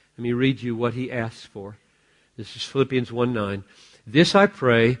 Let me read you what he asks for. This is Philippians 1:9. This I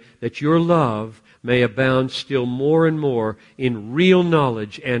pray, that your love may abound still more and more in real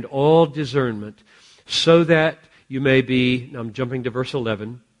knowledge and all discernment, so that you may be, I'm jumping to verse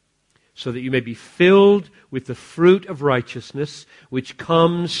 11, so that you may be filled with the fruit of righteousness, which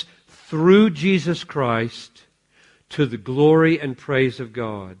comes through Jesus Christ to the glory and praise of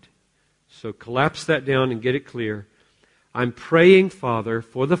God. So collapse that down and get it clear. I'm praying, Father,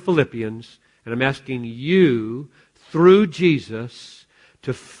 for the Philippians, and I'm asking you, through Jesus,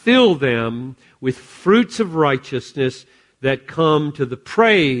 to fill them with fruits of righteousness that come to the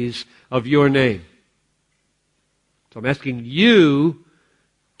praise of your name. So I'm asking you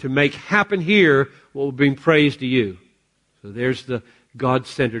to make happen here what will bring praise to you. So there's the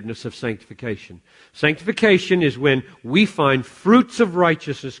God-centeredness of sanctification. Sanctification is when we find fruits of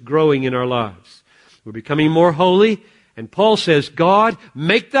righteousness growing in our lives. We're becoming more holy, and Paul says, God,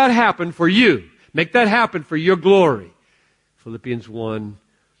 make that happen for you. Make that happen for your glory. Philippians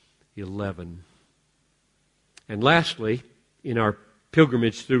 1:11. And lastly, in our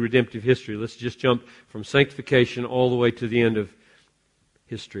pilgrimage through redemptive history, let's just jump from sanctification all the way to the end of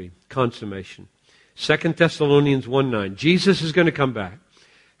history. Consummation. 2 Thessalonians 1:9. Jesus is going to come back.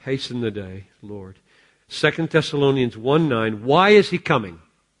 Hasten the day, Lord. 2 Thessalonians 1:9. Why is He coming?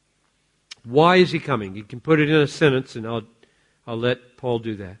 Why is He coming? You can put it in a sentence, and I'll let Paul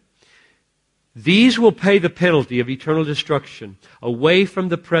do that. These will pay the penalty of eternal destruction away from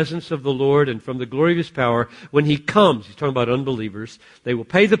the presence of the Lord and from the glory of His power when He comes. He's talking about unbelievers. They will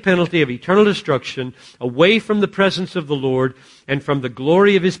pay the penalty of eternal destruction away from the presence of the Lord and from the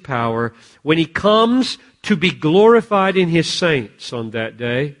glory of His power when He comes to be glorified in His saints on that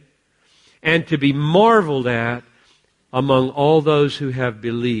day and to be marveled at among all those who have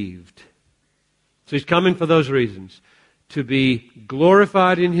believed. So He's coming for those reasons. To be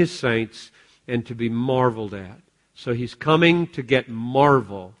glorified in His saints and to be marveled at. So He's coming to get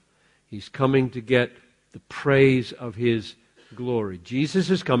marvel. He's coming to get the praise of His glory. Jesus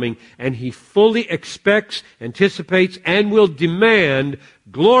is coming, and He fully expects, anticipates, and will demand,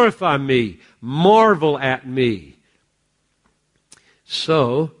 glorify me, marvel at me.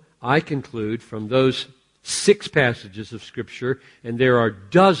 So, I conclude from those 6 passages of Scripture, and there are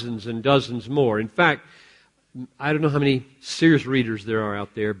dozens and dozens more. In fact, I don't know how many serious readers there are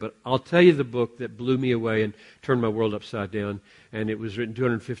out there, but I'll tell you the book that blew me away and turned my world upside down, and it was written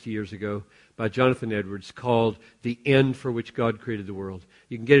 250 years ago by Jonathan Edwards, called The End for Which God Created the World.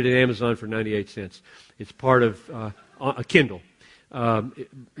 You can get it at Amazon for 98 cents. It's part of a Kindle.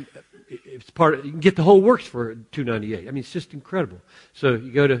 It's part of, you can get the whole works for $2.98. I mean, it's just incredible. So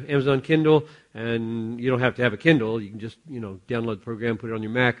you go to Amazon Kindle, and you don't have to have a Kindle. You can just, download the program, put it on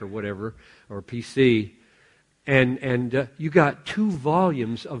your Mac or whatever, or PC. And you got 2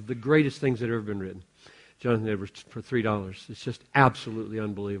 volumes of the greatest things that have ever been written. Jonathan Edwards for $3. It's just absolutely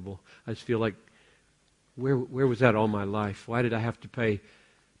unbelievable. I just feel like, where was that all my life? Why did I have to pay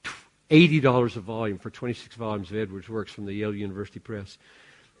 $80 a volume for 26 volumes of Edwards' works from the Yale University Press?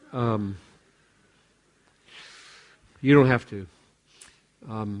 You don't have to.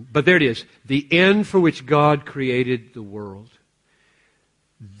 But there it is. The end for which God created the world.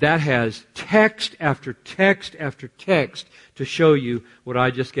 That has text after text after text to show you what I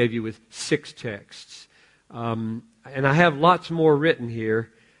just gave you with 6 texts. And I have lots more written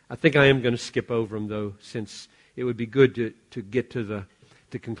here. I think I am going to skip over them, though, since it would be good to get to the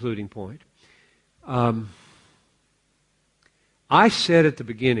concluding point. I said at the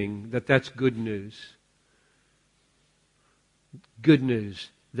beginning that that's good news. Good news.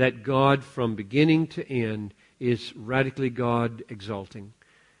 That God, from beginning to end, is radically God-exalting.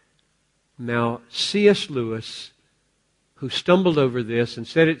 Now, C.S. Lewis, who stumbled over this and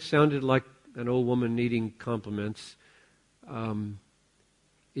said it sounded like an old woman needing compliments,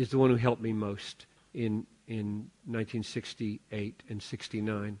 is the one who helped me most in 1968 and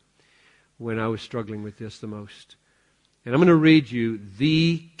 69 when I was struggling with this the most. And I'm going to read you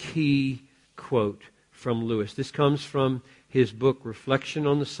the key quote from Lewis. This comes from his book, Reflection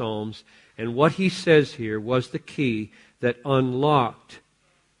on the Psalms, and what he says here was the key that unlocked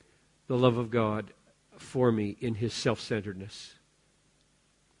the love of God for me in His self-centeredness.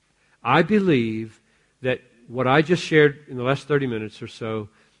 I believe that what I just shared in the last 30 minutes or so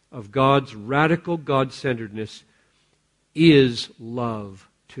of God's radical God-centeredness is love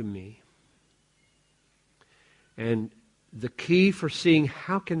to me. And the key for seeing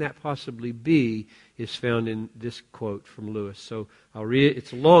how can that possibly be is found in this quote from Lewis. So I'll read it.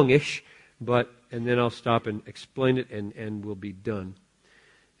 It's longish, and then I'll stop and explain it, and we'll be done.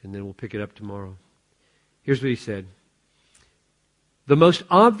 And then we'll pick it up tomorrow. Here's what he said. The most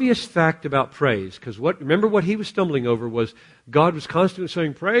obvious fact about praise, because remember what he was stumbling over was God was constantly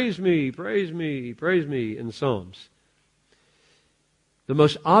saying, praise me, praise me, praise me in the Psalms. The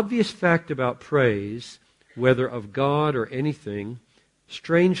most obvious fact about praise, whether of God or anything,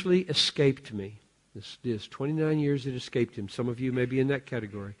 strangely escaped me. This is 29 years it escaped him. Some of you may be in that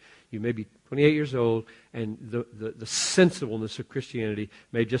category. You may be 28 years old, and the sensibleness of Christianity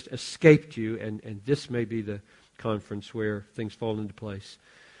may have just escaped you, and this may be the conference where things fall into place.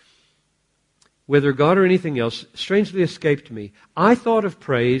 Whether God or anything else, strangely escaped me. I thought of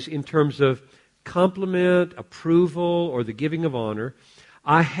praise in terms of compliment, approval, or the giving of honor.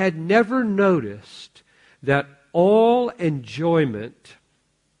 I had never noticed that all enjoyment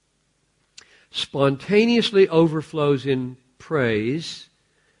spontaneously overflows in praise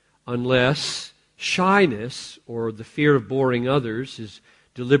unless shyness or the fear of boring others is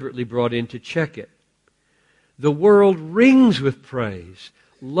deliberately brought in to check it. The world rings with praise.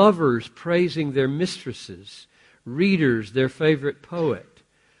 Lovers praising their mistresses, readers their favorite poet,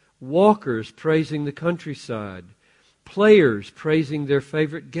 walkers praising the countryside, players praising their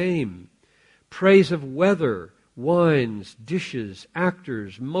favorite game, praise of weather, wines, dishes,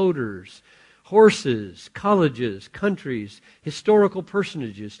 actors, motors, horses, colleges, countries, historical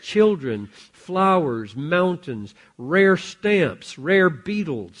personages, children, flowers, mountains, rare stamps, rare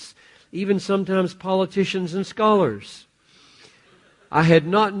beetles, even sometimes politicians and scholars. I had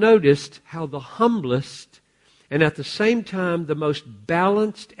not noticed how the humblest and at the same time the most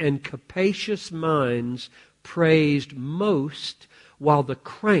balanced and capacious minds praised most, while the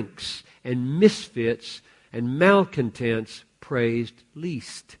cranks and misfits and malcontents praised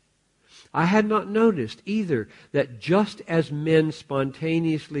least. I had not noticed either that just as men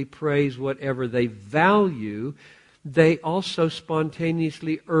spontaneously praise whatever they value, they also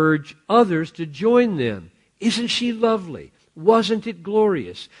spontaneously urge others to join them. Isn't she lovely? Wasn't it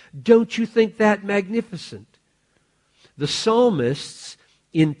glorious? Don't you think that magnificent? The psalmists,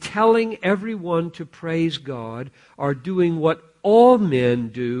 in telling everyone to praise God, are doing what all men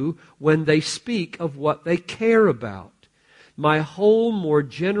do when they speak of what they care about. My whole more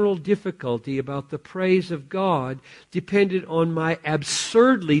general difficulty about the praise of God depended on my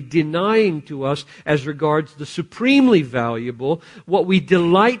absurdly denying to us, as regards the supremely valuable, what we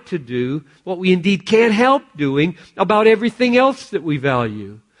delight to do, what we indeed can't help doing, about everything else that we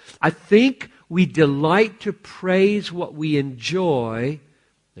value. I think we delight to praise what we enjoy.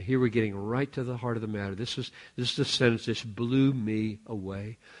 Now here we're getting right to the heart of the matter. This is the sentence that blew me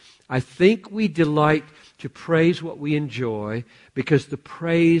away. I think we delight to praise what we enjoy because the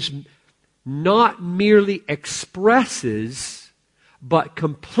praise not merely expresses, but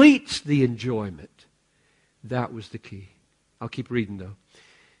completes the enjoyment. That was the key. I'll keep reading though.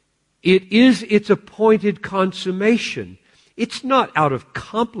 It is its appointed consummation. It's not out of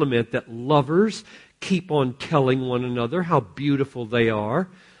compliment that lovers keep on telling one another how beautiful they are.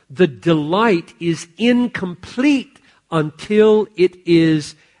 The delight is incomplete until it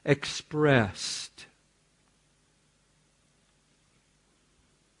is expressed.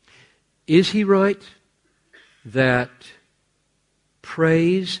 Is he right that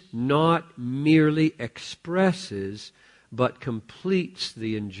praise not merely expresses but completes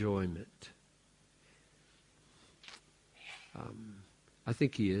the enjoyment? I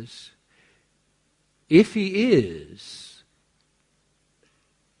think he is. If he is,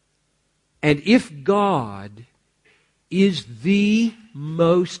 and if God is the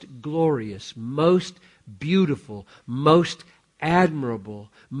most glorious, most beautiful, most admirable,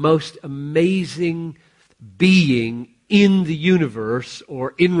 most amazing being in the universe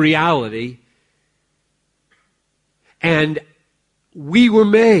or in reality, and we were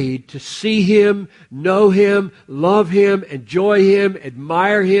made to see Him, know Him, love Him, enjoy Him,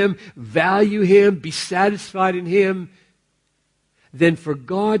 admire Him, value Him, be satisfied in Him, then for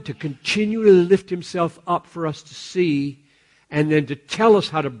God to continually lift Himself up for us to see, and then to tell us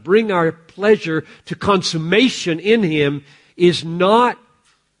how to bring our pleasure to consummation in Him, is not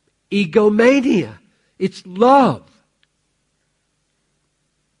egomania. It's love.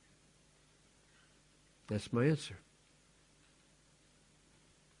 That's my answer.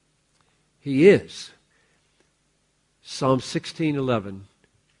 He is. Psalm 16:11.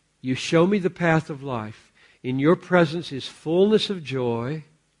 You show me the path of life. In your presence is fullness of joy.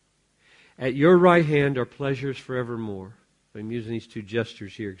 At your right hand are pleasures forevermore. I'm using these two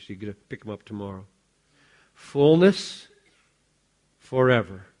gestures here because you're going to pick them up tomorrow. Fullness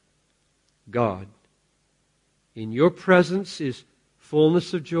forever. God. In your presence is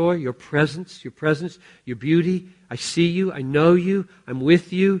fullness of joy, your presence, your beauty. I see you, I know you, I'm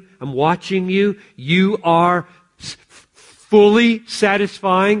with you, I'm watching you. You are fully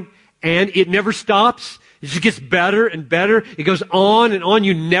satisfying, and it never stops. It just gets better and better. It goes on and on.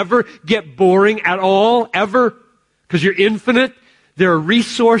 You never get boring at all, ever, because you're infinite. There are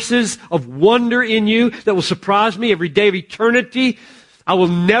resources of wonder in you that will surprise me every day of eternity. I will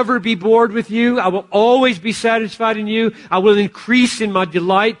never be bored with you. I will always be satisfied in you. I will increase in my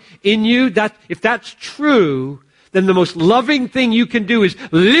delight in you. If that's true, then the most loving thing you can do is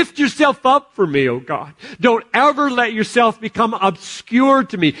lift yourself up for me, oh God. Don't ever let yourself become obscure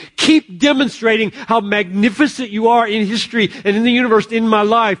to me. Keep demonstrating how magnificent you are in history and in the universe, in my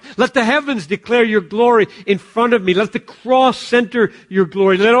life. Let the heavens declare your glory in front of me. Let the cross center your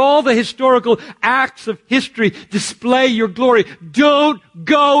glory. Let all the historical acts of history display your glory. Don't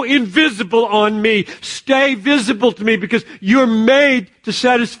go invisible on me. Stay visible to me, because you're made to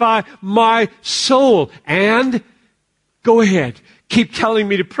satisfy my soul. And go ahead. Keep telling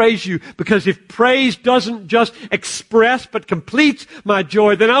me to praise you, because if praise doesn't just express but completes my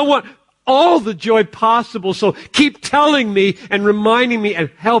joy, then I want all the joy possible. So keep telling me and reminding me and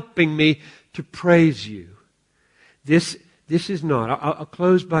helping me to praise you. This is not. I'll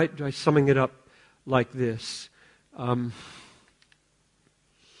close by summing it up like this.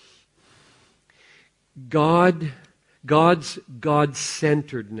 God's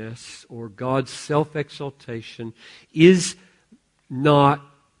God-centeredness or God's self-exaltation is not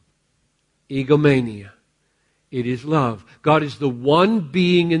egomania. It is love. God is the one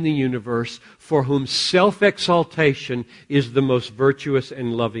being in the universe for whom self-exaltation is the most virtuous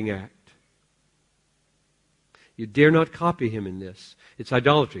and loving act. You dare not copy him in this. It's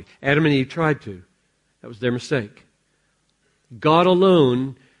idolatry. Adam and Eve tried to. That was their mistake. God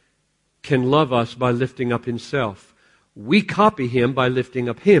alone can love us by lifting up himself. We copy him by lifting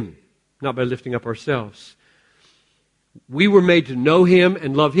up him, not by lifting up ourselves. We were made to know him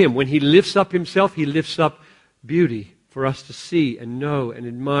and love him. When he lifts up himself, he lifts up beauty for us to see and know and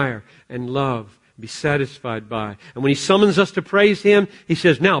admire and love, be satisfied by. And when he summons us to praise him, he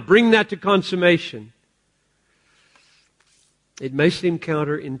says, now bring that to consummation. It may seem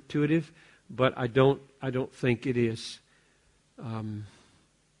counterintuitive, but I don't think it is.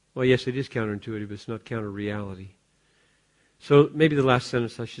 Well, yes, it is counterintuitive, but it's not counter-reality. So maybe the last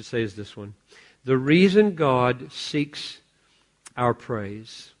sentence I should say is this one. The reason God seeks our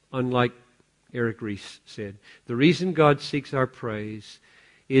praise, unlike Eric Ries said, the reason God seeks our praise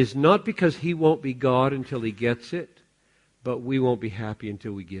is not because he won't be God until he gets it, but we won't be happy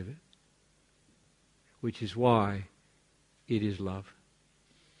until we give it. Which is why it is love.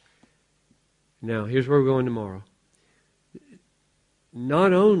 Now, here's where we're going tomorrow.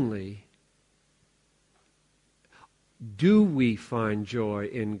 Not only do we find joy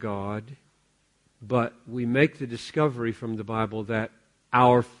in God, but we make the discovery from the Bible that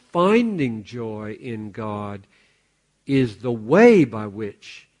our finding joy in God is the way by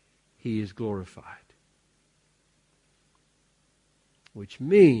which he is glorified. Which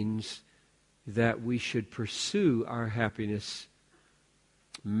means that we should pursue our happiness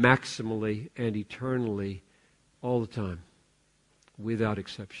maximally and eternally all the time, without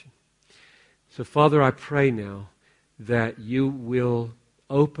exception. So, Father, I pray now that you will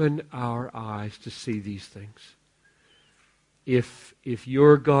open our eyes to see these things. If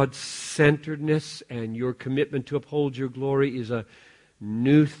your God-centeredness and your commitment to uphold your glory is a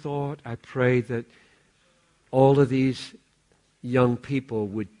new thought, I pray that all of these young people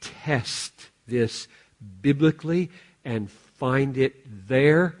would test this biblically and find it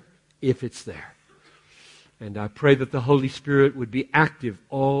there if it's there. And I pray that the Holy Spirit would be active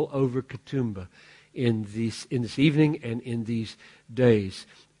all over Katoomba in this evening and in these days,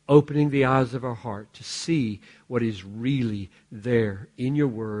 opening the eyes of our heart to see what is really there in your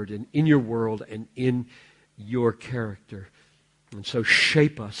word and in your world and in your character. And so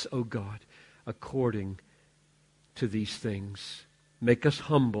shape us, O God, according to these things. Make us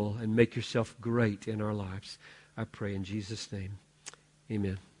humble and make yourself great in our lives. I pray in Jesus' name.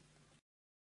 Amen.